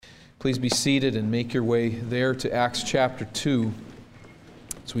Please be seated and make your way there to Acts chapter 2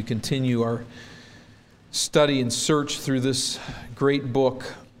 as we continue our study and search through this great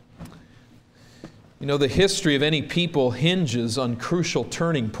book. You know, the history of any people hinges on crucial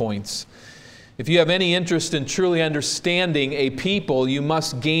turning points. If you have any interest in truly understanding a people, you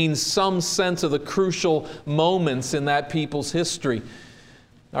must gain some sense of the crucial moments in that people's history.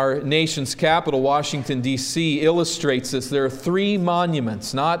 Our nation's capital, Washington, D.C., illustrates this. There are 3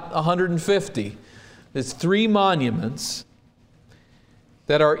 monuments, not 150. There's 3 monuments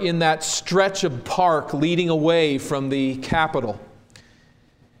that are in that stretch of park leading away from the Capitol.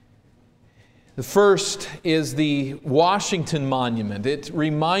 The first is the Washington Monument. It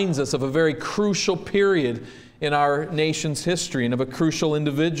reminds us of a very crucial period in our nation's history and of a crucial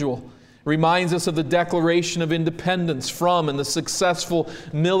individual. It reminds us of the Declaration of Independence from and the successful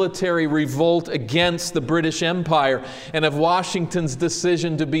military revolt against the British Empire, and of Washington's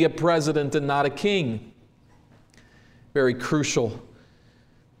decision to be a president and not a king. Very crucial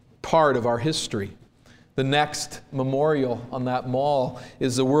part of our history. The next memorial on that mall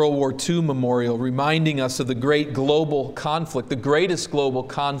is the World War II Memorial, reminding us of the great global conflict, the greatest global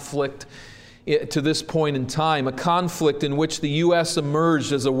conflict to this point in time, a conflict in which the U.S.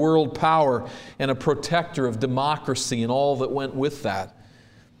 emerged as a world power and a protector of democracy and all that went with that.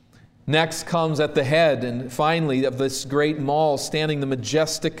 Next comes at the head and finally of this great mall standing the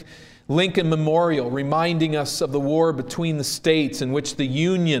majestic Lincoln Memorial, reminding us of the war between the states in which the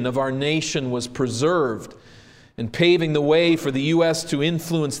union of our nation was preserved and paving the way for the U.S. to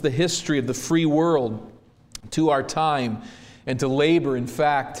influence the history of the free world to our time and to labor, in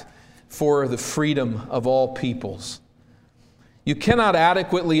fact, for the freedom of all peoples. You cannot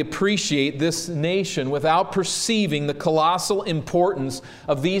adequately appreciate this nation without perceiving the colossal importance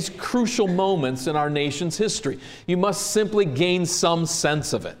of these crucial moments in our nation's history. You must simply gain some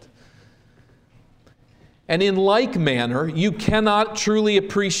sense of it. And in like manner, you cannot truly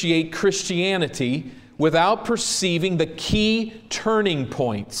appreciate Christianity without perceiving the key turning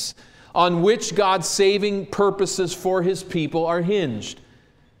points on which God's saving purposes for His people are hinged.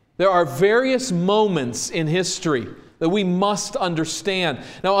 There are various moments in history that we must understand.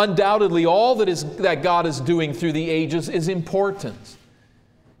 Now, undoubtedly, all that God is doing through the ages is important.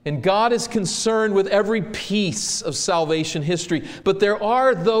 And God is concerned with every piece of salvation history. But there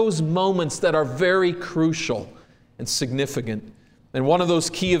are those moments that are very crucial and significant. And one of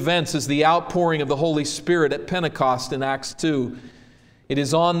those key events is the outpouring of the Holy Spirit at Pentecost in Acts 2. It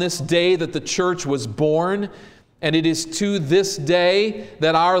is on this day that the church was born, and it is to this day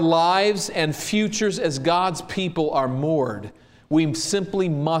that our lives and futures as God's people are moored. We simply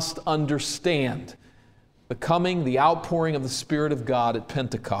must understand the outpouring of the Spirit of God at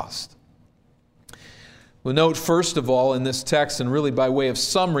Pentecost. We'll note first of all in this text, and really by way of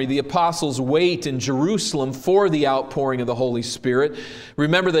summary, the apostles wait in Jerusalem for the outpouring of the Holy Spirit.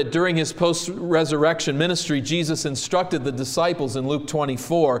 Remember that during His post-resurrection ministry, Jesus instructed the disciples in Luke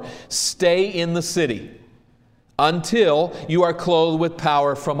 24, "Stay in the city until you are clothed with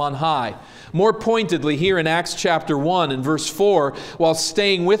power from on high." More pointedly, here in Acts chapter 1 and verse 4, while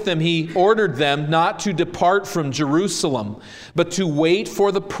staying with them, He ordered them not to depart from Jerusalem, but to wait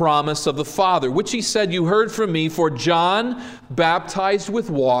for the promise of the Father, which He said, "You heard from me, for John baptized with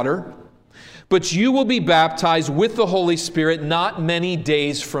water, but you will be baptized with the Holy Spirit not many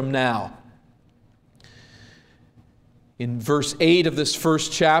days from now." In verse 8 of this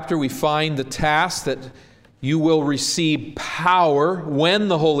first chapter, we find the task that you will receive power when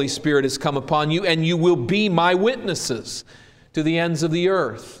the Holy Spirit has come upon you, and you will be my witnesses to the ends of the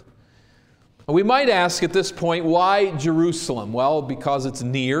earth. We might ask at this point, why Jerusalem? Well, because it's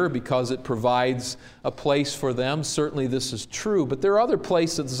near, because it provides a place for them. Certainly this is true, but there are other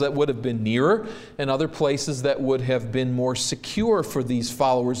places that would have been nearer and other places that would have been more secure for these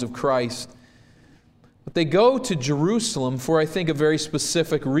followers of Christ. But they go to Jerusalem for, I think, a very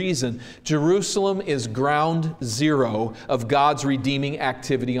specific reason. Jerusalem is ground zero of God's redeeming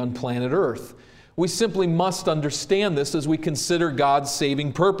activity on planet Earth. We simply must understand this as we consider God's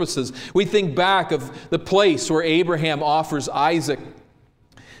saving purposes. We think back of the place where Abraham offers Isaac.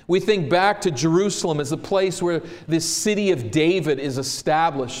 We think back to Jerusalem as the place where this city of David is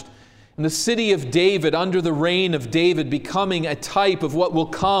established. And the city of David, under the reign of David, becoming a type of what will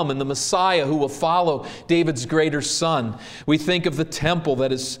come and the Messiah who will follow David's greater son. We think of the temple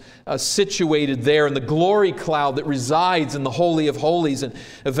that is situated there and the glory cloud that resides in the Holy of Holies and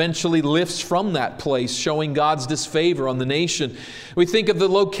eventually lifts from that place, showing God's disfavor on the nation. We think of the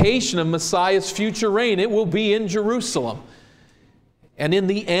location of Messiah's future reign. It will be in Jerusalem. And in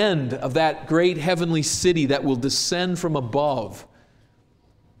the end of that great heavenly city that will descend from above,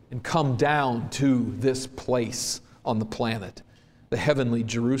 and come down to this place on the planet, the heavenly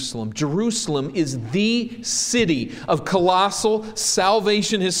Jerusalem. Jerusalem is the city of colossal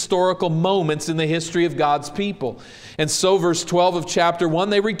salvation historical moments in the history of God's people. And so, verse 12 of chapter 1,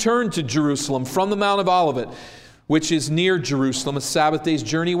 they returned to Jerusalem from the Mount of Olivet, which is near Jerusalem, a Sabbath day's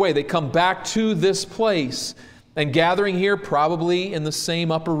journey away. They come back to this place, and gathering here, probably in the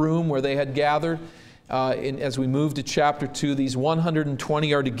same upper room where they had gathered. As we move to chapter 2, these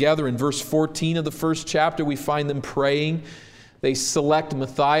 120 are together. In verse 14 of the first chapter, we find them praying. They select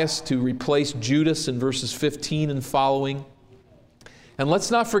Matthias to replace Judas in verses 15 and following. And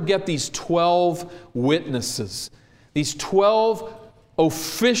let's not forget these 12 witnesses, these 12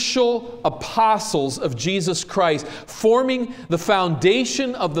 official apostles of Jesus Christ, forming the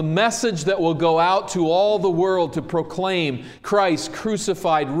foundation of the message that will go out to all the world to proclaim Christ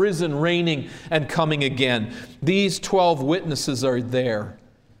crucified, risen, reigning, and coming again. These 12 witnesses are there.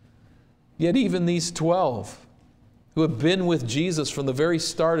 Yet even these 12 who have been with Jesus from the very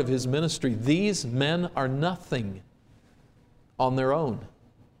start of His ministry, these men are nothing on their own.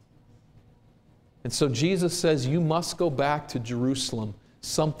 And so Jesus says, you must go back to Jerusalem.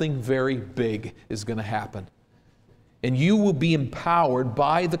 Something very big is going to happen. And you will be empowered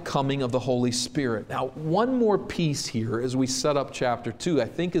by the coming of the Holy Spirit. Now, one more piece here as we set up chapter 2 I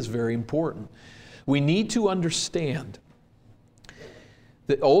think is very important. We need to understand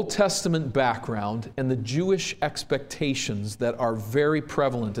the Old Testament background and the Jewish expectations that are very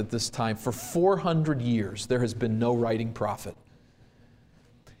prevalent at this time. For 400 years, there has been no writing prophet.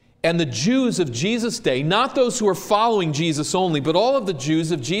 And the Jews of Jesus' day, not those who are following Jesus only, but all of the Jews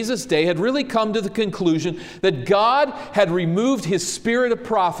of Jesus' day had really come to the conclusion that God had removed His spirit of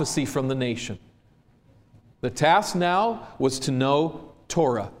prophecy from the nation. The task now was to know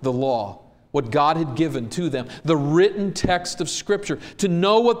Torah, the law, what God had given to them, the written text of Scripture, to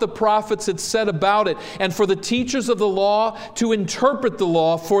know what the prophets had said about it, and for the teachers of the law to interpret the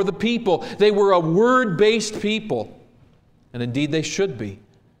law for the people. They were a word-based people, and indeed they should be.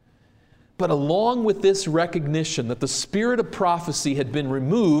 But along with this recognition that the spirit of prophecy had been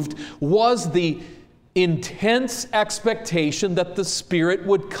removed was the intense expectation that the Spirit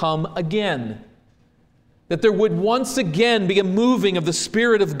would come again. That there would once again be a moving of the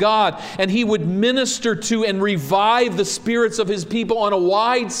Spirit of God, and He would minister to and revive the spirits of His people on a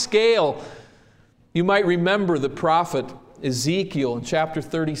wide scale. You might remember the prophet Ezekiel in chapter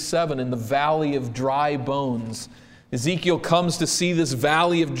 37 in the valley of dry bones. Ezekiel comes to see this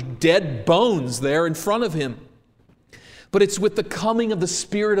valley of dead bones there in front of him. But it's with the coming of the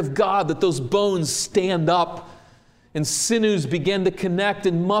Spirit of God that those bones stand up and sinews begin to connect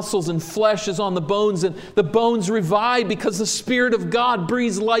and muscles and flesh is on the bones and the bones revive because the Spirit of God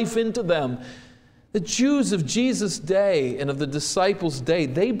breathes life into them. The Jews of Jesus' day and of the disciples' day,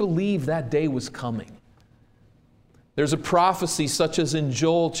 they believed that day was coming. There's a prophecy such as in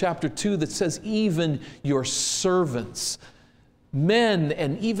Joel chapter 2 that says, even your servants, men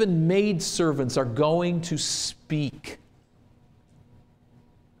and even maidservants are going to speak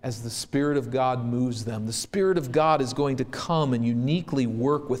as the Spirit of God moves them. The Spirit of God is going to come and uniquely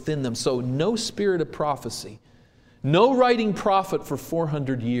work within them. So no spirit of prophecy, no writing prophet for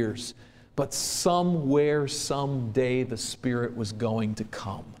 400 years, but somewhere, someday the Spirit was going to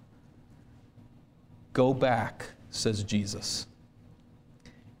come. Go back, says Jesus,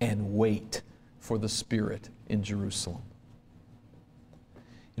 and wait for the Spirit in Jerusalem.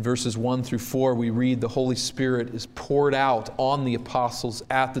 In verses 1 through 4, we read the Holy Spirit is poured out on the apostles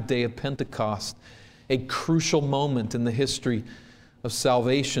at the day of Pentecost, a crucial moment in the history of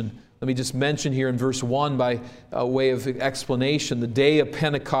salvation. Let me just mention here in verse 1 by way of explanation, the day of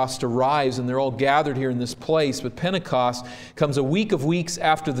Pentecost arrives and they're all gathered here in this place, but Pentecost comes a week of weeks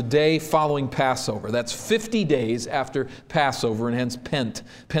after the day following Passover. That's 50 days after Passover and hence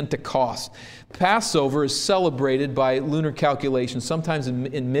Pentecost. Passover is celebrated by lunar calculations sometimes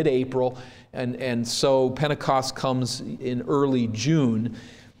in mid-April, and so Pentecost comes in early June.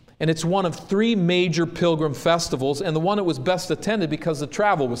 And it's one of three major pilgrim festivals, and the one that was best attended because the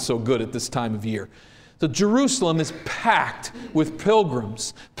travel was so good at this time of year. So Jerusalem is packed with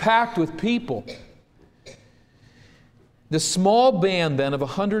pilgrims, packed with people. The small band then of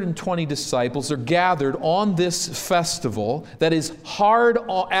 120 disciples are gathered on this festival that is hard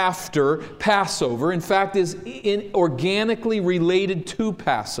after Passover. In fact, is organically related to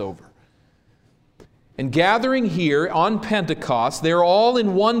Passover. And gathering here on Pentecost, they're all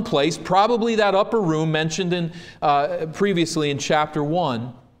in one place, probably that upper room mentioned previously in chapter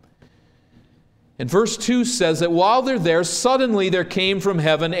 1. And verse 2 says that while they're there, suddenly there came from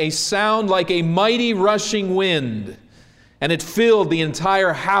heaven a sound like a mighty rushing wind. and it filled the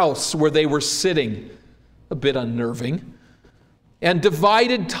entire house where they were sitting. A bit unnerving. And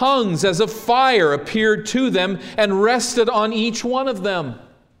divided tongues as of fire appeared to them and rested on each one of them.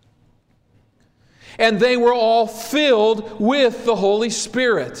 And they were all filled with the Holy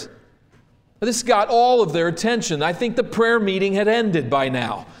Spirit. This got all of their attention. I think the prayer meeting had ended by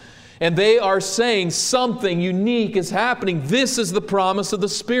now. And they are saying something unique is happening. This is the promise of the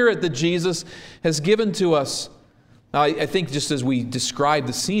Spirit that Jesus has given to us. Now, I think just as we describe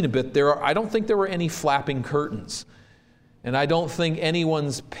the scene a bit, I don't think there were any flapping curtains. And I don't think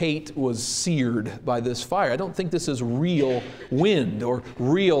anyone's pate was seared by this fire. I don't think this is real wind or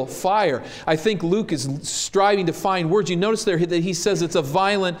real fire. I think Luke is striving to find words. You notice there that he says it's a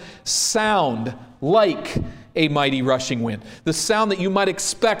violent sound like a mighty rushing wind. The sound that you might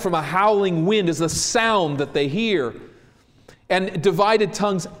expect from a howling wind is the sound that they hear. And divided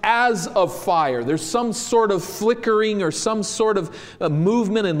tongues as of fire. There's some sort of flickering or some sort of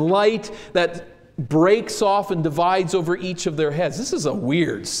movement and light that breaks off and divides over each of their heads. This is a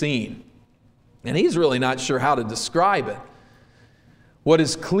weird scene. And he's really not sure how to describe it. What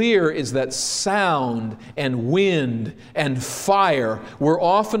is clear is that sound and wind and fire were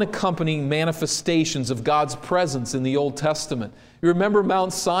often accompanying manifestations of God's presence in the Old Testament. You remember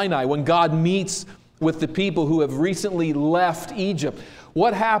Mount Sinai when God meets with the people who have recently left Egypt.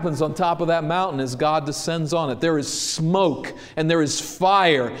 What happens on top of that mountain as God descends on it? There is smoke and there is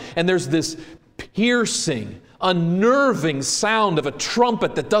fire and there's this piercing, unnerving sound of a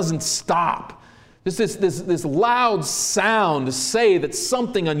trumpet that doesn't stop. This loud sound to say that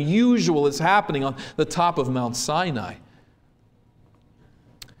something unusual is happening on the top of Mount Sinai.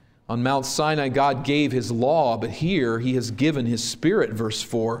 On Mount Sinai, God gave His law, but here He has given His Spirit, verse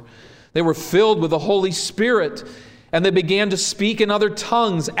 4. They were filled with the Holy Spirit, and they began to speak in other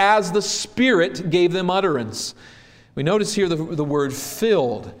tongues as the Spirit gave them utterance. We notice here the word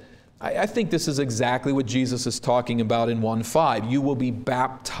filled. I think this is exactly what Jesus is talking about in 1:5. You will be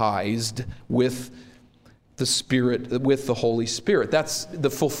baptized with the Spirit, with the Holy Spirit. That's the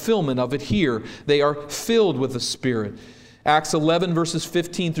fulfillment of it here. They are filled with the Spirit. Acts 11 verses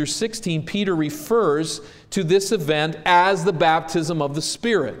 15 through 16, Peter refers to this event as the baptism of the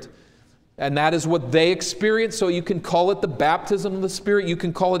Spirit. And that is what they experienced. So you can call it the baptism of the Spirit. You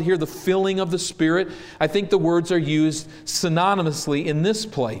can call it here the filling of the Spirit. I think the words are used synonymously in this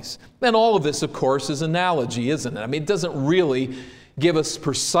place. And all of this, of course, is analogy, isn't it? I mean, it doesn't really give us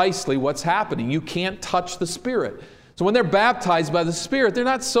precisely what's happening. You can't touch the Spirit. So when they're baptized by the Spirit, they're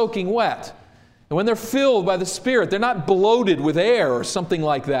not soaking wet. And when they're filled by the Spirit, they're not bloated with air or something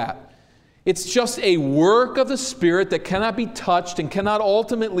like that. It's just a work of the Spirit that cannot be touched and cannot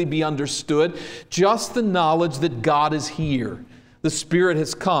ultimately be understood. Just the knowledge that God is here. The Spirit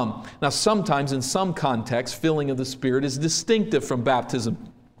has come. Now, sometimes in some contexts, filling of the Spirit is distinctive from baptism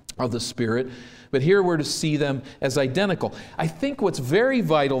of the Spirit. But here we're to see them as identical. I think what's very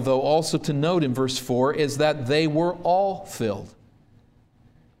vital, though, also to note in verse 4 is that they were all filled.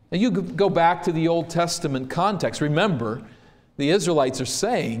 Now, you go back to the Old Testament context. Remember, the Israelites are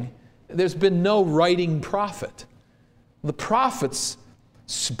saying, there's been no writing prophet. The prophets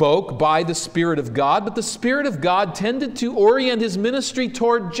spoke by the Spirit of God, but the Spirit of God tended to orient His ministry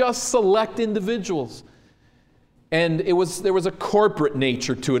toward just select individuals. And there was a corporate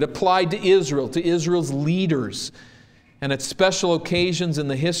nature to it, applied to Israel's leaders, and at special occasions in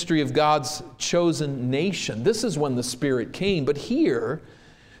the history of God's chosen nation. This is when the Spirit came, but here,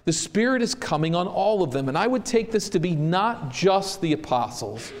 the Spirit is coming on all of them. And I would take this to be not just the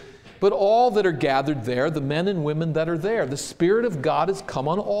apostles, but all that are gathered there, the men and women that are there. The Spirit of God has come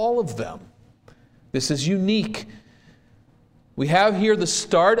on all of them. This is unique. We have here the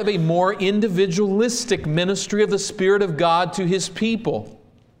start of a more individualistic ministry of the Spirit of God to His people.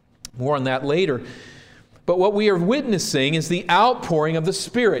 More on that later. But what we are witnessing is the outpouring of the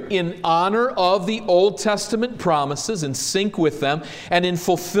Spirit in honor of the Old Testament promises, in sync with them, and in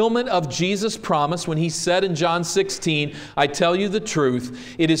fulfillment of Jesus' promise when He said in John 16, I tell you the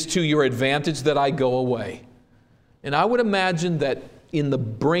truth, it is to your advantage that I go away. And I would imagine that in the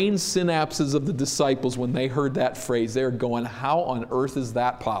brain synapses of the disciples when they heard that phrase, they're going, how on earth is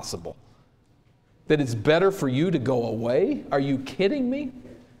that possible? That it's better for you to go away? Are you kidding me?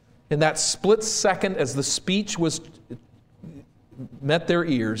 In that split second as the speech met their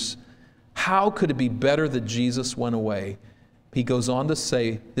ears, how could it be better that Jesus went away? He goes on to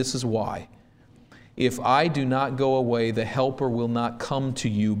say, this is why. If I do not go away, the Helper will not come to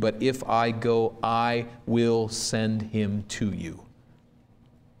you, but if I go, I will send Him to you.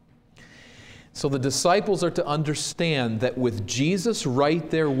 So the disciples are to understand that with Jesus right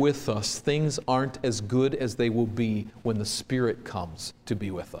there with us, things aren't as good as they will be when the Spirit comes to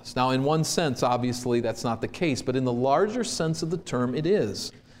be with us. Now, in one sense, obviously, that's not the case, but in the larger sense of the term, it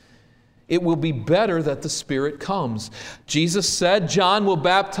is. It will be better that the Spirit comes. Jesus said, John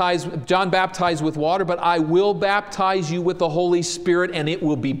baptized with water, but I will baptize you with the Holy Spirit, and it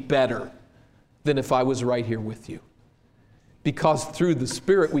will be better than if I was right here with you. Because through the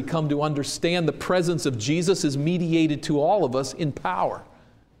Spirit we come to understand the presence of Jesus is mediated to all of us in power.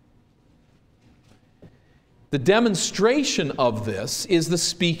 The demonstration of this is the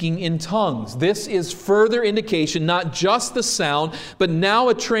speaking in tongues. This is further indication, not just the sound, but now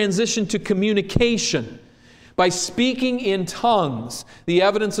a transition to communication. By speaking in tongues, the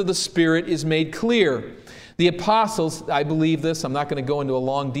evidence of the Spirit is made clear. The apostles, I believe this, I'm not going to go into a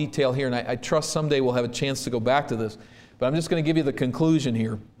long detail here, and I trust someday we'll have a chance to go back to this. But I'm just going to give you the conclusion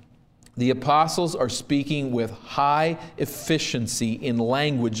here. The apostles are speaking with high efficiency in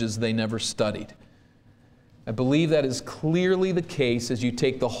languages they never studied. I believe that is clearly the case as you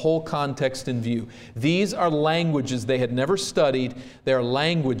take the whole context in view. These are languages they had never studied. They are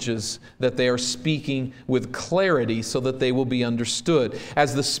languages that they are speaking with clarity so that they will be understood.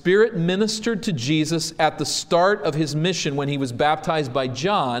 As the Spirit ministered to Jesus at the start of His mission when He was baptized by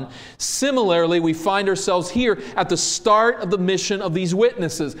John, similarly we find ourselves here at the start of the mission of these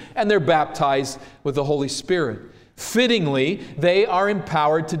witnesses, and they're baptized with the Holy Spirit. Fittingly, they are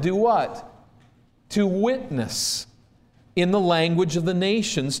empowered to do what? To witness in the language of the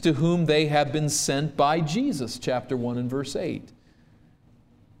nations to whom they have been sent by Jesus, chapter 1 and verse 8.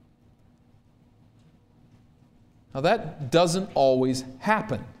 Now that doesn't always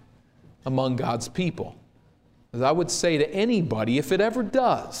happen among God's people. As I would say to anybody, if it ever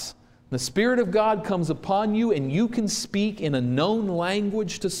does, the Spirit of God comes upon you and you can speak in a known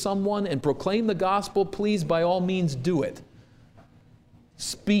language to someone and proclaim the gospel, please by all means do it.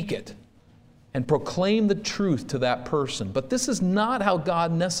 Speak it. And proclaim the truth to that person. But this is not how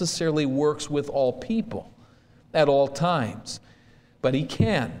God necessarily works with all people at all times. But He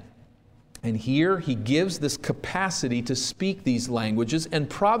can. And here He gives this capacity to speak these languages, and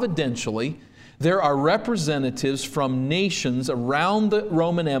providentially, there are representatives from nations around the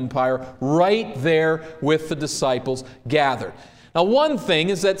Roman Empire right there with the disciples gathered. Now, one thing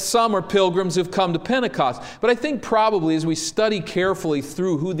is that some are pilgrims who've come to Pentecost, but I think probably as we study carefully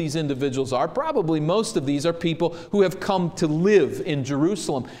through who these individuals are, probably most of these are people who have come to live in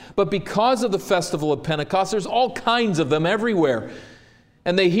Jerusalem. But because of the festival of Pentecost, there's all kinds of them everywhere.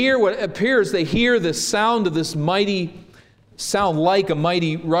 And they hear what appears, they hear the sound of this mighty, sound like a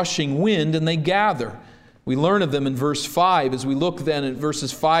mighty rushing wind, and they gather. We learn of them in verse 5 as we look then at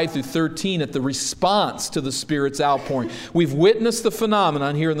verses 5 through 13 at the response to the Spirit's outpouring. We've witnessed the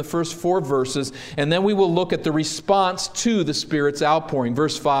phenomenon here in the first 4 verses, and then we will look at the response to the Spirit's outpouring.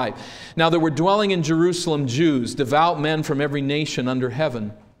 Verse 5, Now there were dwelling in Jerusalem Jews, devout men from every nation under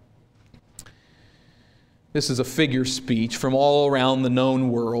heaven. This is a figure speech from all around the known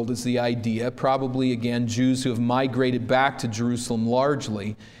world is the idea. Probably, again, Jews who have migrated back to Jerusalem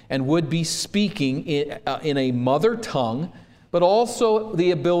largely and would be speaking in a mother tongue, but also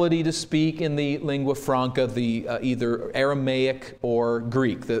the ability to speak in the lingua franca, the either Aramaic or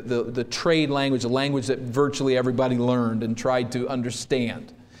Greek, the trade language, a language that virtually everybody learned and tried to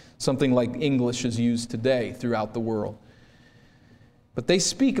understand. Something like English is used today throughout the world. But they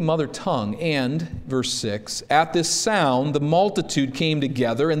speak a mother tongue, and, verse 6, At this sound the multitude came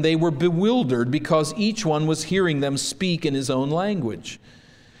together, and they were bewildered, because each one was hearing them speak in his own language.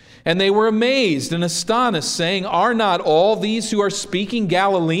 And they were amazed and astonished, saying, Are not all these who are speaking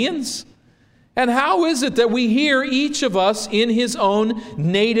Galileans? And how is it that we hear each of us in his own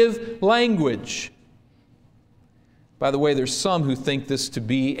native language? By the way, there's some who think this to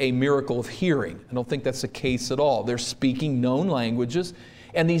be a miracle of hearing. I don't think that's the case at all. They're speaking known languages,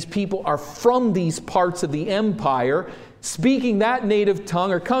 and these people are from these parts of the empire, speaking that native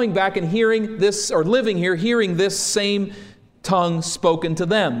tongue, or coming back and hearing this, or living here, hearing this same tongue spoken to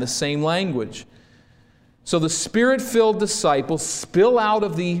them, the same language. So the Spirit-filled disciples spill out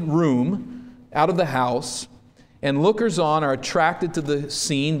of the room, out of the house, and lookers on are attracted to the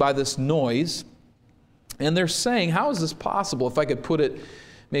scene by this noise. And they're saying, how is this possible? If I could put it,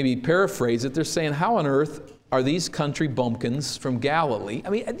 maybe paraphrase it, they're saying, how on earth are these country bumpkins from Galilee? I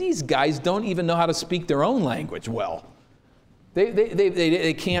mean, these guys don't even know how to speak their own language well.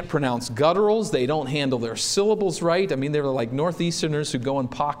 They can't pronounce gutturals. They don't handle their syllables right. I mean, they're like Northeasterners who go and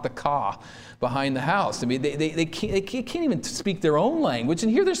park the car behind the house. I mean, they can't even speak their own language.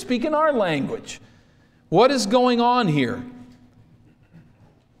 And here they're speaking our language. What is going on here?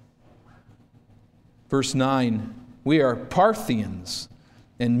 Verse 9, we are Parthians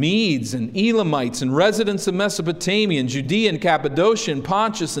and Medes and Elamites and residents of Mesopotamia and Judea and Cappadocia and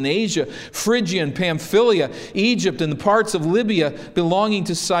Pontus and Asia, Phrygia and Pamphylia, Egypt and the parts of Libya belonging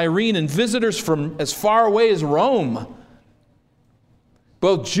to Cyrene, and visitors from as far away as Rome.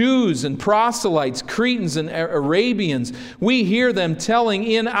 Both Jews and proselytes, Cretans and Arabians, we hear them telling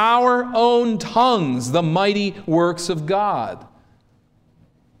in our own tongues the mighty works of God.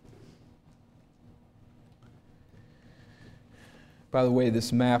 By the way,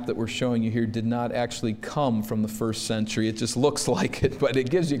 this map that we're showing you here did not actually come from the first century. It just looks like it, but it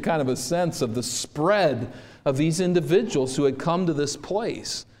gives you kind of a sense of the spread of these individuals who had come to this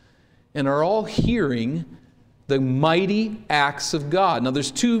place and are all hearing the mighty acts of God. Now,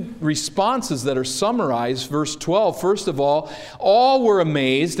 there's two responses that are summarized. Verse 12, first of all were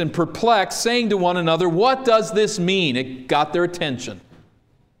amazed and perplexed, saying to one another, "What does this mean?" It got their attention.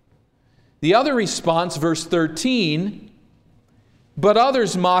 The other response, verse 13, but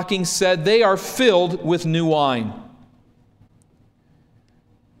others mocking said, "They are filled with new wine."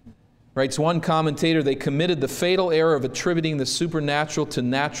 Writes one commentator, they committed the fatal error of attributing the supernatural to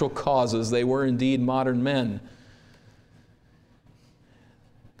natural causes. They were indeed modern men.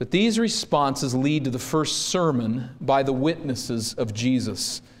 But these responses lead to the first sermon by the witnesses of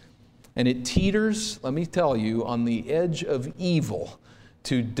Jesus. And it teeters, let me tell you, on the edge of evil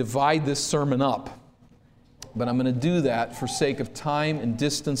to divide this sermon up. But I'm going to do that for sake of time and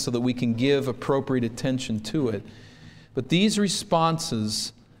distance so that we can give appropriate attention to it. But these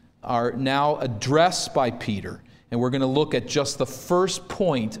responses are now addressed by Peter, and we're going to look at just the first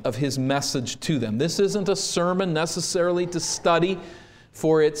point of his message to them. This isn't a sermon necessarily to study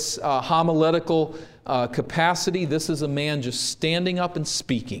for its homiletical capacity. This is a man just standing up and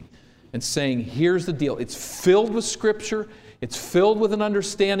speaking and saying, here's the deal. It's filled with Scripture. It's filled with an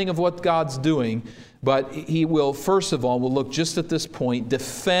understanding of what God's doing. But he will, first of all, we'll look just at this point,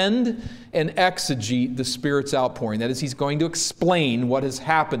 defend and exegete the Spirit's outpouring. That is, he's going to explain what has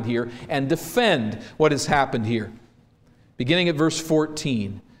happened here and defend what has happened here. Beginning at verse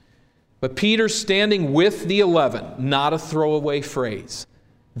 14. But Peter standing with the 11, not a throwaway phrase.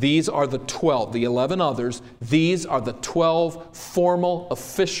 These are the 12, the 11 others. These are the 12 formal,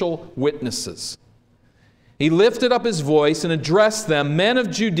 official witnesses. He lifted up his voice and addressed them, "Men of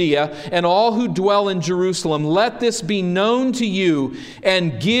Judea and all who dwell in Jerusalem, let this be known to you,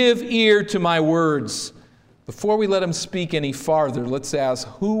 and give ear to my words." Before we let him speak any farther, let's ask,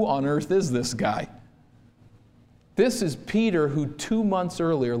 who on earth is this guy? This is Peter, who 2 months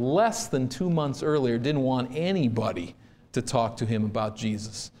earlier, less than 2 months earlier, didn't want anybody to talk to him about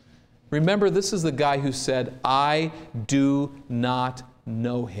Jesus. Remember, this is the guy who said, "I do not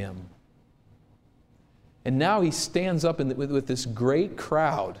know him." And now he stands up with this great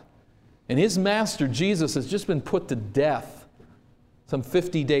crowd. And his master, Jesus, has just been put to death some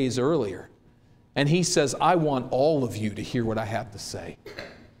 50 days earlier. And he says, "I want all of you to hear what I have to say.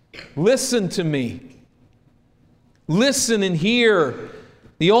 Listen to me. Listen and hear."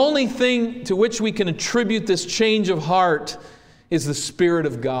 The only thing to which we can attribute this change of heart is the Spirit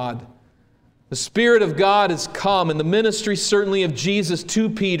of God. The Spirit of God has come, and the ministry certainly of Jesus to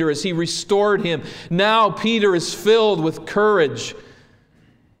Peter as he restored him. Now Peter is filled with courage.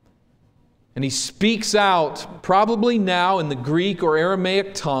 And he speaks out, probably now in the Greek or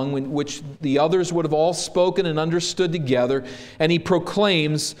Aramaic tongue, which the others would have all spoken and understood together, and he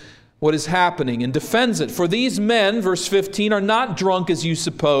proclaims what is happening and defends it. "For these men," verse 15, "are not drunk as you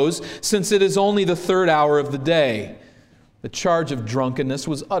suppose, since it is only the 3rd hour of the day." The charge of drunkenness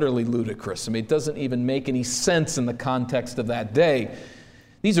was utterly ludicrous. I mean, it doesn't even make any sense in the context of that day.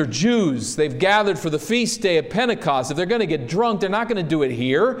 These are Jews. They've gathered for the feast day of Pentecost. If they're going to get drunk, they're not going to do it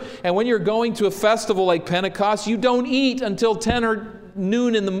here. And when you're going to a festival like Pentecost, you don't eat until 10 or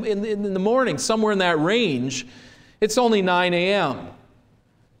noon in the morning, somewhere in that range. It's only 9 a.m.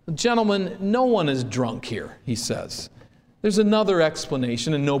 "Gentlemen, no one is drunk here," he says. There's another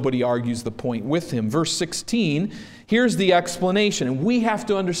explanation, and nobody argues the point with him. Verse 16, here's the explanation, and we have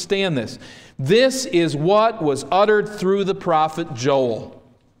to understand this. This is what was uttered through the prophet Joel.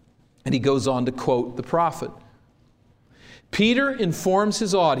 And he goes on to quote the prophet. Peter informs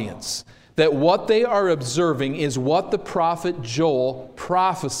his audience that what they are observing is what the prophet Joel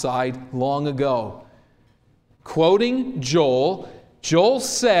prophesied long ago. Quoting Joel, Joel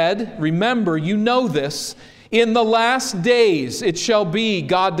said, remember, you know this, In the last days it shall be,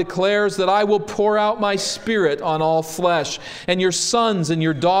 God declares, that I will pour out my Spirit on all flesh, and your sons and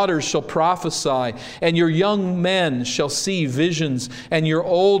your daughters shall prophesy, and your young men shall see visions, and your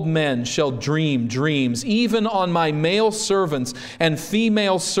old men shall dream dreams. Even on my male servants and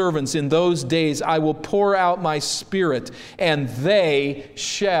female servants in those days I will pour out my Spirit, and they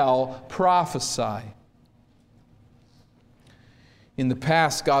shall prophesy. In the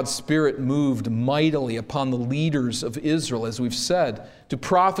past, God's Spirit moved mightily upon the leaders of Israel, as we've said, to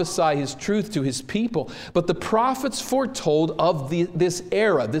prophesy His truth to His people. But the prophets foretold of this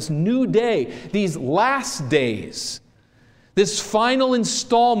era, this new day, these last days, this final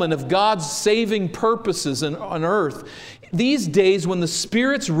installment of God's saving purposes on earth. These days when the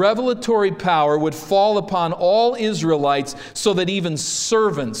Spirit's revelatory power would fall upon all Israelites so that even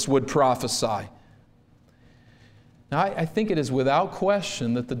servants would prophesy. Now, I think it is without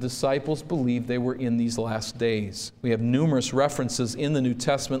question that the disciples believed they were in these last days. We have numerous references in the New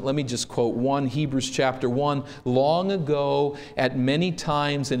Testament. Let me just quote one, Hebrews chapter 1. Long ago, at many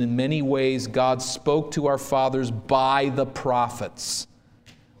times and in many ways, God spoke to our fathers by the prophets.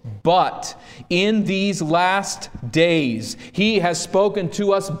 But in these last days, He has spoken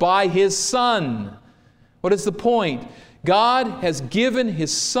to us by His Son. What is the point? God has given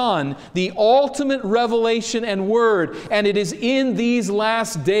His Son the ultimate revelation and word, and it is in these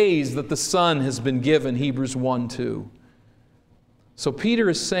last days that the Son has been given, Hebrews 1:2. So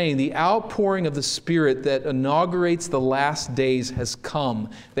Peter is saying the outpouring of the Spirit that inaugurates the last days has come.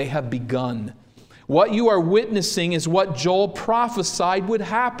 They have begun. What you are witnessing is what Joel prophesied would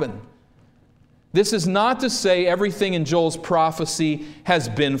happen. This is not to say everything in Joel's prophecy has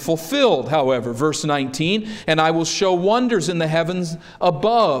been fulfilled, however. Verse 19, and I will show wonders in the heavens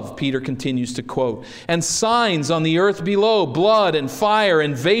above, Peter continues to quote, and signs on the earth below, blood and fire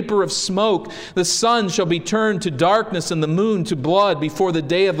and vapor of smoke. The sun shall be turned to darkness and the moon to blood before the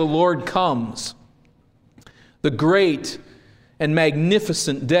day of the Lord comes. The great and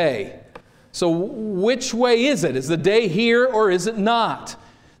magnificent day. So which way is it? Is the day here or is it not?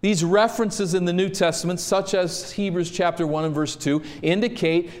 These references in the New Testament, such as Hebrews chapter 1 and verse 2,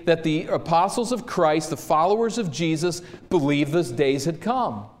 indicate that the apostles of Christ, the followers of Jesus, believed those days had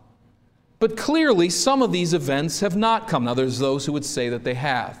come. But clearly, some of these events have not come. Now, there's those who would say that they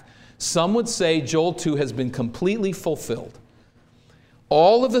have. Some would say Joel 2 has been completely fulfilled.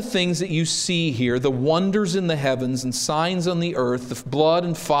 All of the things that you see here, the wonders in the heavens and signs on the earth, the blood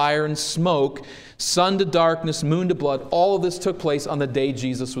and fire and smoke, sun to darkness, moon to blood, all of this took place on the day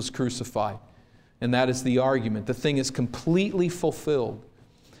Jesus was crucified. And that is the argument. The thing is completely fulfilled.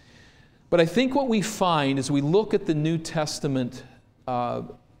 But I think what we find as we look at the New Testament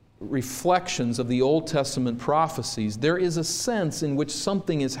reflections of the Old Testament prophecies, there is a sense in which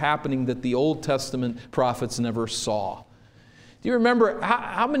something is happening that the Old Testament prophets never saw. Do you remember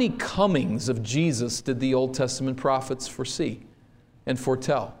how many comings of Jesus did the Old Testament prophets foresee and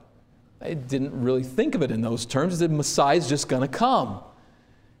foretell? They didn't really think of it in those terms. The Messiah is just going to come.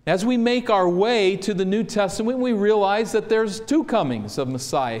 As we make our way to the New Testament, we realize that there's two comings of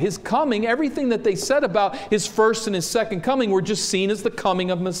Messiah. His coming, everything that they said about His first and His second coming were just seen as the coming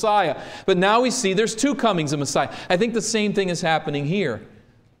of Messiah. But now we see there's two comings of Messiah. I think the same thing is happening here.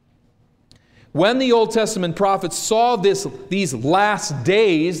 When the Old Testament prophets saw these last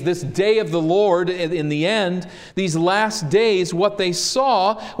days, this day of the Lord in the end, these last days, what they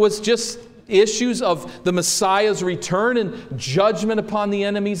saw was just issues of the Messiah's return and judgment upon the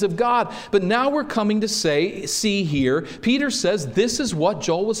enemies of God. But now we're coming to see here, Peter says this is what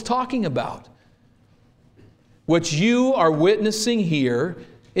Joel was talking about. What you are witnessing here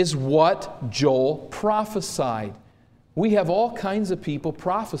is what Joel prophesied. We have all kinds of people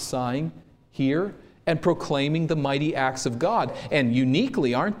prophesying here and proclaiming the mighty acts of God. And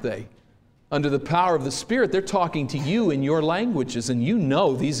uniquely, aren't they? Under the power of the Spirit, they're talking to you in your languages. And you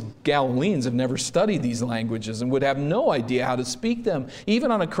know these Galileans have never studied these languages and would have no idea how to speak them, even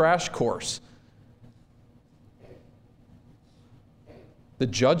on a crash course. The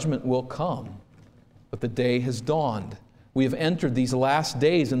judgment will come, but the day has dawned. We have entered these last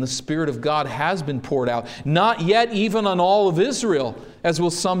days, and the Spirit of God has been poured out. Not yet even on all of Israel, as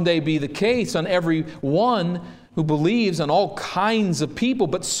will someday be the case, on every one who believes, on all kinds of people.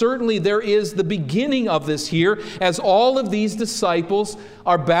 But certainly there is the beginning of this here, as all of these disciples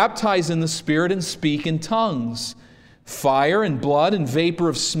are baptized in the Spirit and speak in tongues. Fire and blood and vapor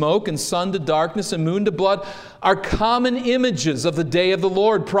of smoke and sun to darkness and moon to blood are common images of the day of the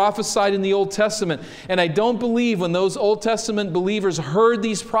Lord prophesied in the Old Testament. And I don't believe when those Old Testament believers heard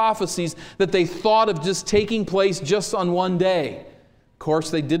these prophecies that they thought of just taking place just on one day.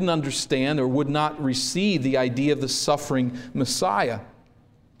 course, they didn't understand or would not receive the idea of the suffering Messiah.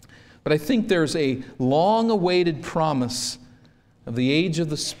 But I think there's a long-awaited promise of the age of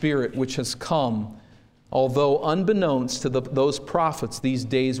the Spirit which has come, although unbeknownst to those prophets, these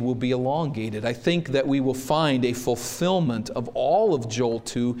days will be elongated. I think that we will find a fulfillment of all of Joel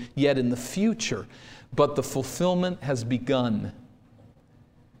 2 yet in the future, but the fulfillment has begun.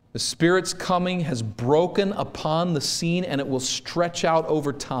 The Spirit's coming has broken upon the scene, and it will stretch out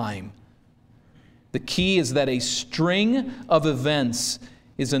over time. The key is that a string of events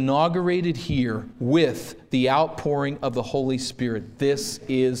is inaugurated here with the outpouring of the Holy Spirit. This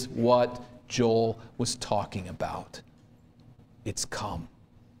is what Joel was talking about. It's come.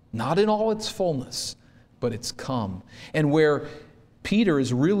 Not in all its fullness, but it's come. And where Peter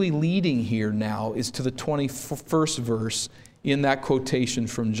is really leading here now is to the 21st verse in that quotation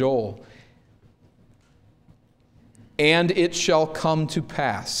from Joel. And it shall come to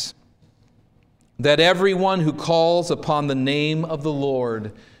pass that everyone who calls upon the name of the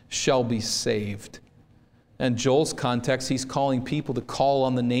Lord shall be saved. In Joel's context, he's calling people to call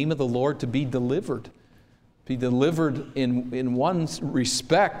on the name of the Lord to be delivered. Be delivered in one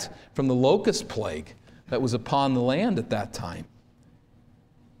respect from the locust plague that was upon the land at that time.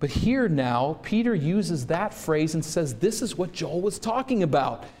 But here now, Peter uses that phrase and says this is what Joel was talking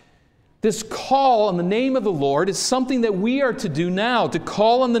about. This call on the name of the Lord is something that we are to do now, to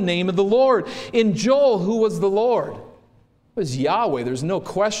call on the name of the Lord. In Joel, who was the Lord? It was Yahweh. There's no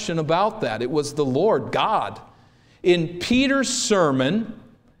question about that. It was the Lord, God. In Peter's sermon,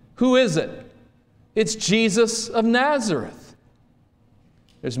 who is it? It's Jesus of Nazareth.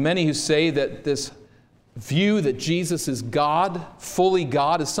 There's many who say that this view that Jesus is God, fully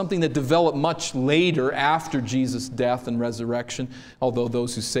God, is something that developed much later after Jesus' death and resurrection, although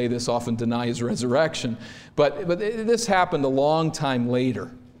those who say this often deny His resurrection. But this happened a long time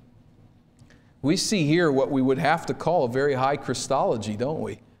later. We see here what we would have to call a very high Christology, don't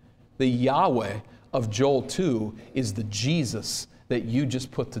we? The Yahweh of Joel 2 is the Jesus that you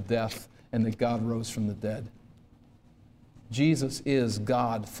just put to death and that God rose from the dead. Jesus is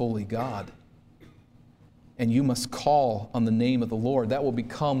God, fully God. And you must call on the name of the Lord. That will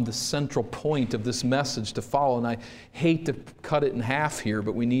become the central point of this message to follow. And I hate to cut it in half here,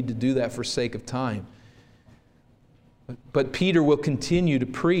 but we need to do that for sake of time. But Peter will continue to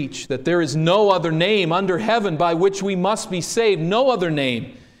preach that there is no other name under heaven by which we must be saved. No other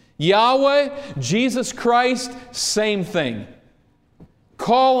name. Yahweh, Jesus Christ, same thing.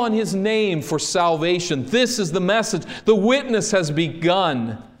 Call on His name for salvation. This is the message. The witness has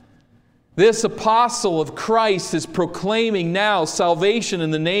begun. This apostle of Christ is proclaiming now salvation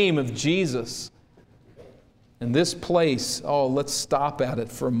in the name of Jesus. And this place, let's stop at it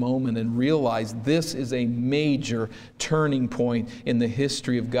for a moment and realize this is a major turning point in the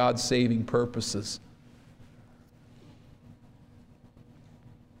history of God's saving purposes.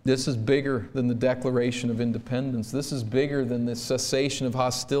 This is bigger than the Declaration of Independence. This is bigger than the cessation of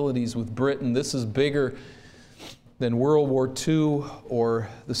hostilities with Britain. This is bigger than World War II or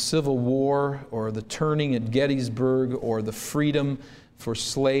the Civil War or the turning at Gettysburg or the freedom for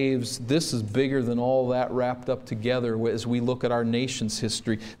slaves. This is bigger than all that wrapped up together as we look at our nation's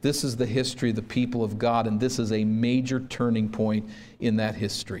history. This is the history of the people of God, and this is a major turning point in that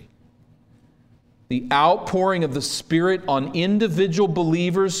history. The outpouring of the Spirit on individual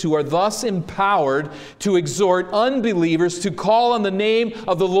believers who are thus empowered to exhort unbelievers to call on the name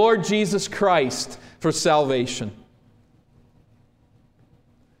of the Lord Jesus Christ for salvation.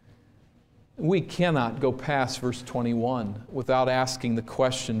 We cannot go past verse 21 without asking the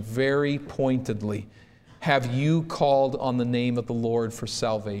question very pointedly, have you called on the name of the Lord for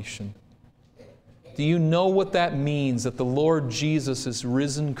salvation? Do you know what that means, that the Lord Jesus is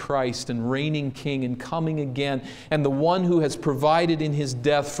risen Christ and reigning King and coming again, and the one who has provided in His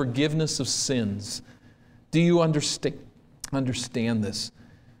death forgiveness of sins? Do you understand this?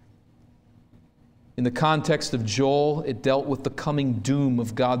 In the context of Joel, it dealt with the coming doom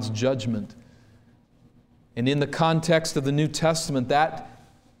of God's judgment. And in the context of the New Testament, that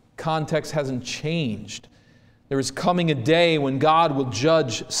context hasn't changed. There is coming a day when God will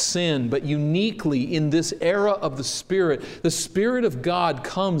judge sin, but uniquely in this era of the Spirit of God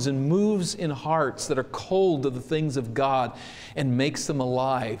comes and moves in hearts that are cold to the things of God and makes them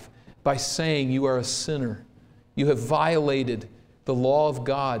alive by saying, you are a sinner. You have violated the law of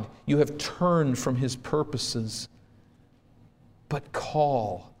God. You have turned from His purposes. But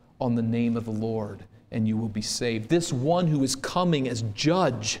call on the name of the Lord, and you will be saved. This one who is coming as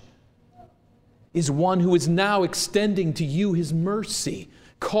judge is one who is now extending to you His mercy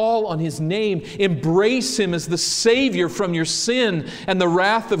Call on His name. Embrace Him as the Savior from your sin and the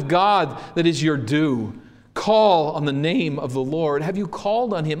wrath of God that is your due. Call on the name of the Lord. Have you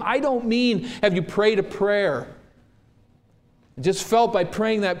called on Him? I don't mean have you prayed a prayer. I just felt by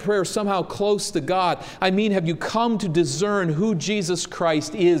praying that prayer somehow close to God. I mean, have you come to discern who Jesus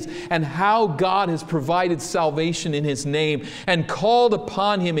Christ is and how God has provided salvation in His name and called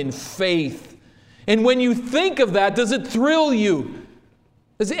upon Him in faith? And when you think of that, does it thrill you?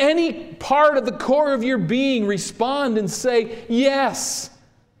 Does any part of the core of your being respond and say, yes,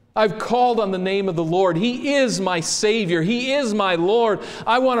 I've called on the name of the Lord. He is my Savior. He is my Lord.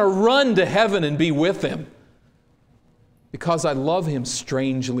 I want to run to heaven and be with Him because I love Him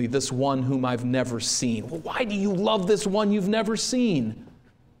strangely, this one whom I've never seen. Well, why do you love this one you've never seen?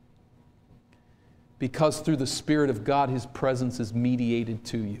 Because through the Spirit of God, His presence is mediated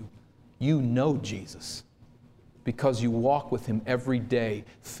to you. You know Jesus because you walk with Him every day,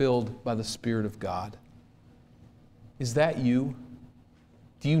 filled by the Spirit of God. Is that you?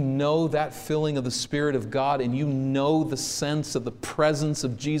 Do you know that filling of the Spirit of God, and you know the sense of the presence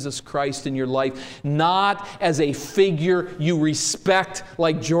of Jesus Christ in your life, not as a figure you respect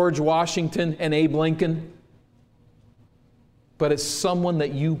like George Washington and Abe Lincoln, but as someone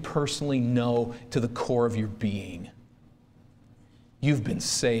that you personally know to the core of your being? You've been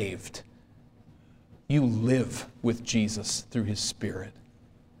saved. You live with Jesus through His Spirit.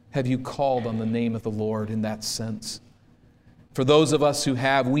 Have you called on the name of the Lord in that sense? For those of us who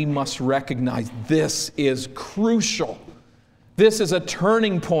have, we must recognize this is crucial. This is a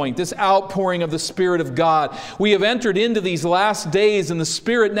turning point, this outpouring of the Spirit of God. We have entered into these last days, and the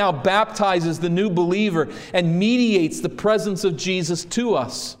Spirit now baptizes the new believer and mediates the presence of Jesus to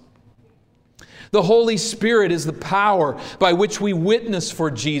us. The Holy Spirit is the power by which we witness for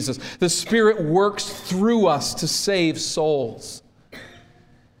Jesus. The Spirit works through us to save souls.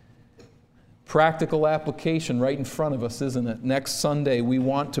 Practical application right in front of us, isn't it? Next Sunday, we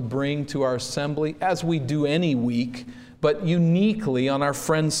want to bring to our assembly, as we do any week, but uniquely on our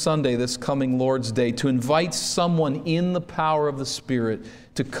Friends Sunday, this coming Lord's Day, to invite someone in the power of the Spirit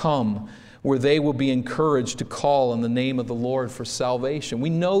to come, where they will be encouraged to call on the name of the Lord for salvation. We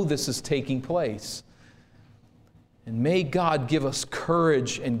know this is taking place. And may God give us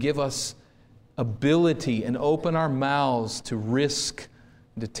courage and give us ability and open our mouths to risk,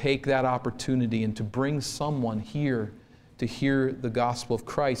 to take that opportunity and to bring someone here to hear the gospel of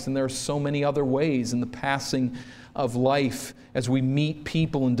Christ. And there are so many other ways in the passing of life as we meet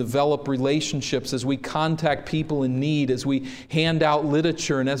people and develop relationships, as we contact people in need, as we hand out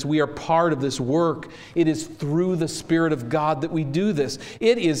literature, and as we are part of this work. It is through the Spirit of God that we do this.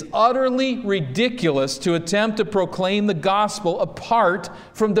 It is utterly ridiculous to attempt to proclaim the gospel apart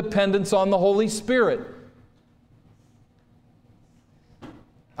from dependence on the Holy Spirit.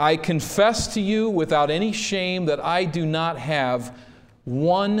 I confess to you without any shame that I do not have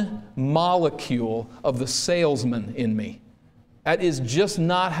one molecule of the salesman in me. That is just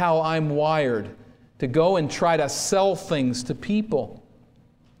not how I'm wired, to go and try to sell things to people.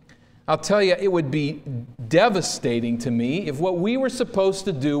 I'll tell you, it would be devastating to me if what we were supposed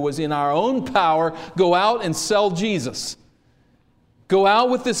to do was in our own power go out and sell Jesus. Go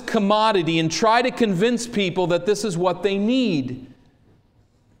out with this commodity and try to convince people that this is what they need.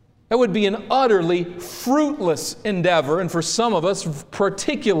 That would be an utterly fruitless endeavor, and for some of us,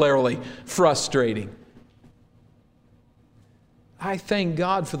 particularly frustrating. I thank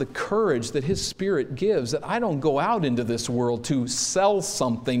God for the courage that His Spirit gives, that I don't go out into this world to sell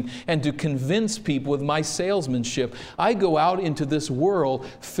something and to convince people with my salesmanship. I go out into this world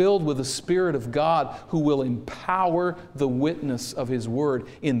filled with the Spirit of God who will empower the witness of His Word.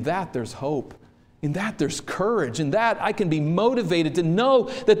 In that there's hope. In that there's courage. In that I can be motivated to know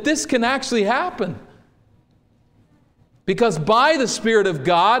that this can actually happen. Because by the Spirit of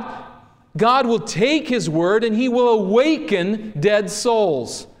God, God will take His Word and He will awaken dead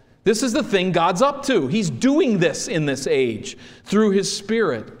souls. This is the thing God's up to. He's doing this in this age through His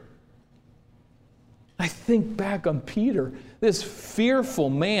Spirit. I think back on Peter, this fearful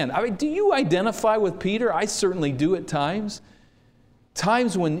man. I mean, do you identify with Peter? I certainly do at times.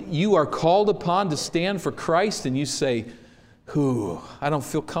 Times when you are called upon to stand for Christ and you say, I don't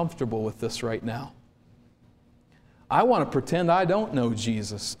feel comfortable with this right now. I want to pretend I don't know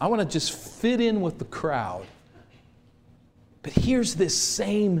Jesus. I want to just fit in with the crowd. But here's this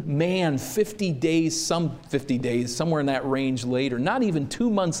same man 50 days, somewhere in that range later, not even 2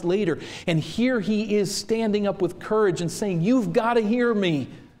 months later, and here he is standing up with courage and saying, you've got to hear me.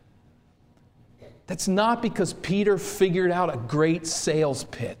 That's not because Peter figured out a great sales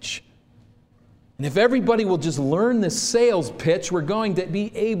pitch. And if everybody will just learn this sales pitch, we're going to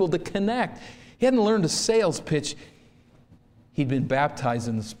be able to connect. He hadn't learned a sales pitch. He'd been baptized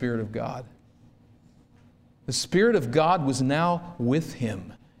in the Spirit of God. The Spirit of God was now with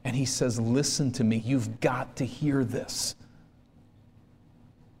him. And he says, listen to me. You've got to hear this.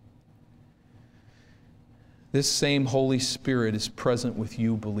 This same Holy Spirit is present with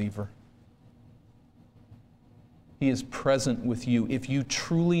you, believer. He is present with you. If you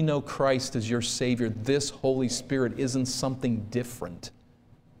truly know Christ as your Savior, this Holy Spirit isn't something different.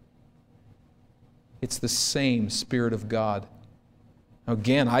 It's the same Spirit of God. Now,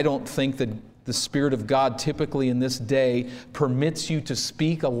 again, I don't think that the Spirit of God typically in this day permits you to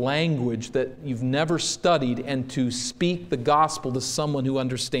speak a language that you've never studied and to speak the gospel to someone who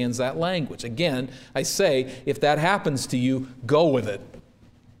understands that language. Again, I say, if that happens to you, go with it.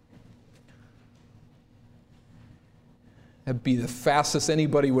 That'd be the fastest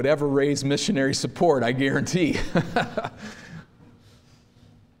anybody would ever raise missionary support, I guarantee.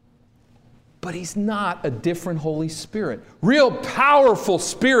 But He's not a different Holy Spirit. Real powerful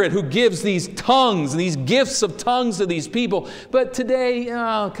Spirit who gives these tongues, these gifts of tongues to these people. But today,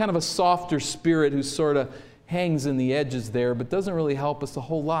 kind of a softer Spirit who sort of hangs in the edges there, but doesn't really help us a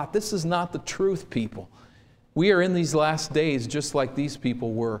whole lot. This is not the truth, people. We are in these last days just like these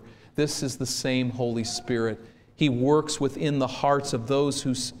people were. This is the same Holy Spirit. He works within the hearts of those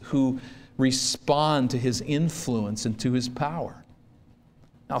who respond to His influence and to His power.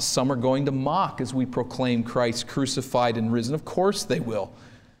 Now, some are going to mock as we proclaim Christ crucified and risen. Of course they will.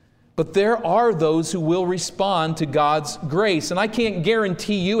 But there are those who will respond to God's grace. And I can't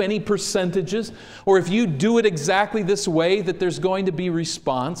guarantee you any percentages, or if you do it exactly this way, that there's going to be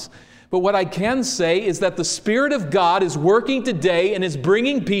response. But what I can say is that the Spirit of God is working today and is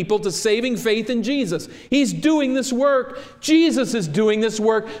bringing people to saving faith in Jesus. He's doing this work. Jesus is doing this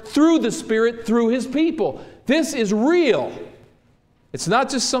work through the Spirit, through His people. This is real. It's not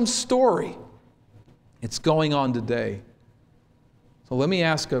just some story. It's going on today. So let me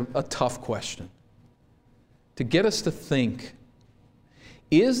ask a tough question to get us to think.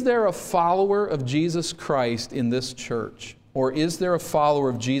 Is there a follower of Jesus Christ in this church? Or is there a follower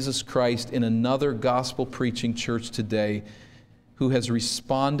of Jesus Christ in another gospel-preaching church today who has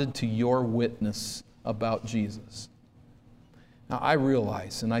responded to your witness about Jesus? Now, I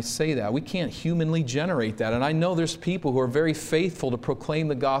realize, and I say that, we can't humanly generate that. And I know there's people who are very faithful to proclaim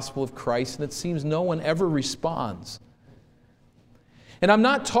the gospel of Christ, and it seems no one ever responds. And I'm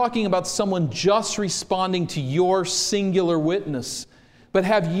not talking about someone just responding to your singular witness, but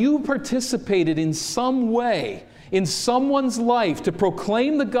have you participated in some way in someone's life to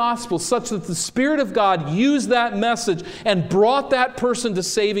proclaim the gospel such that the Spirit of God used that message and brought that person to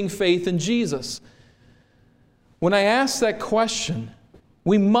saving faith in Jesus? When I ask that question,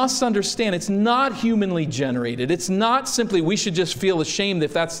 we must understand it's not humanly generated. It's not simply we should just feel ashamed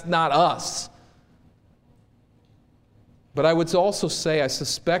if that's not us. But I would also say I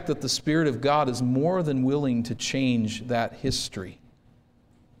suspect that the Spirit of God is more than willing to change that history.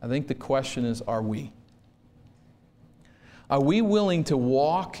 I think the question is, are we? Are we willing to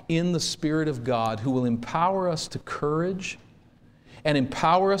walk in the Spirit of God who will empower us to courage and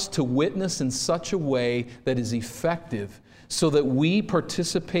empower us to witness in such a way that is effective so that we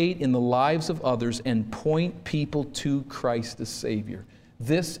participate in the lives of others and point people to Christ as Savior?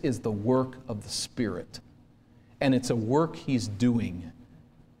 This is the work of the Spirit, and it's a work He's doing.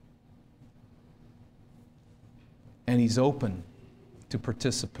 And He's open to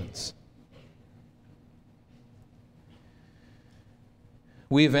participants.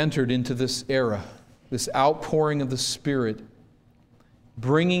 We have entered into this era, this outpouring of the Spirit,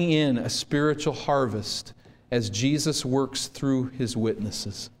 bringing in a spiritual harvest as Jesus works through His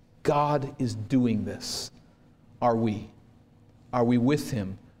witnesses. God is doing this. Are we? Are we with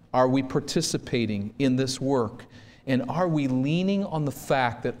Him? Are we participating in this work? And are we leaning on the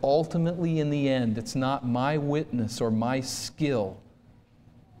fact that ultimately in the end, it's not my witness or my skill.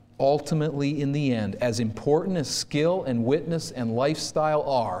 Ultimately in the end, as important as skill and witness and lifestyle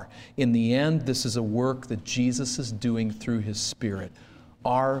are, in the end, this is a work that Jesus is doing through His Spirit.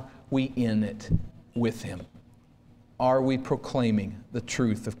 Are we in it with Him? Are we proclaiming the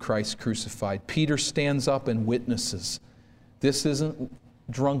truth of Christ crucified? Peter stands up and witnesses. This isn't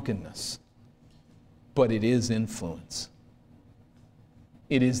drunkenness, but it is influence.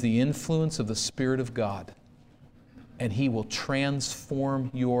 It is the influence of the Spirit of God, and He will transform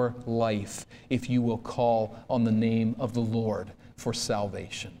your life if you will call on the name of the Lord for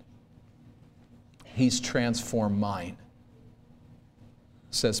salvation. He's transformed mine,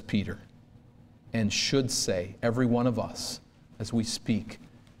 says Peter, and should say, every one of us, as we speak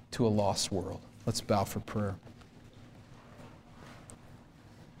to a lost world. Let's bow for prayer.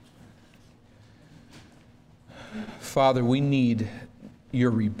 Father, we need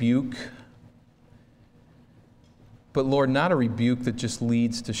your rebuke. But Lord, not a rebuke that just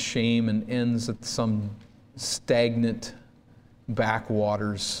leads to shame and ends at some stagnant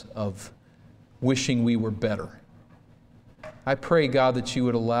backwaters of wishing we were better. I pray, God, that you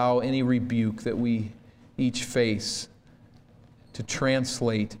would allow any rebuke that we each face to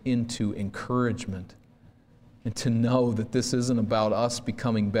translate into encouragement and to know that this isn't about us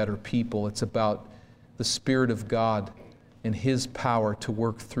becoming better people. It's about the Spirit of God and His power to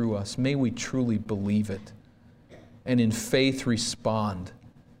work through us. May we truly believe it and in faith respond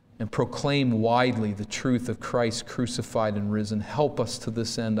and proclaim widely the truth of Christ crucified and risen. Help us to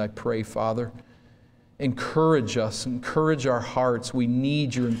this end, I pray, Father. Encourage us, encourage our hearts. We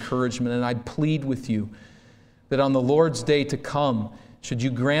need your encouragement, and I plead with you that on the Lord's day to come, should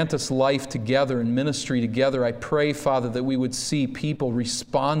you grant us life together and ministry together, I pray, Father, that we would see people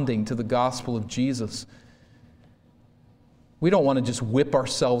responding to the gospel of Jesus. We don't want to just whip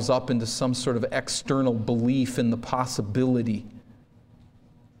ourselves up into some sort of external belief in the possibility,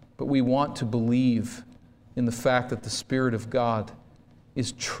 but we want to believe in the fact that the Spirit of God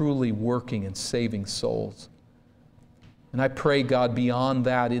is truly working and saving souls. And I pray, God, beyond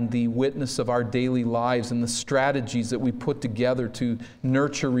that, in the witness of our daily lives and the strategies that we put together to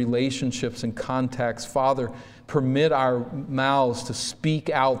nurture relationships and contacts, Father, permit our mouths to speak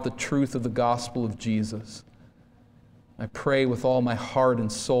out the truth of the gospel of Jesus. I pray with all my heart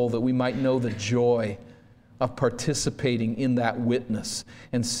and soul that we might know the joy of participating in that witness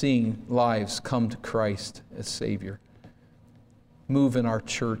and seeing lives come to Christ as Savior. Move in our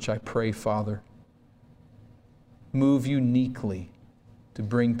church, I pray, Father. Move uniquely to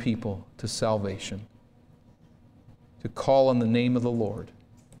bring people to salvation, to call on the name of the Lord.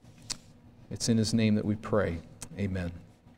 It's in His name that we pray. Amen.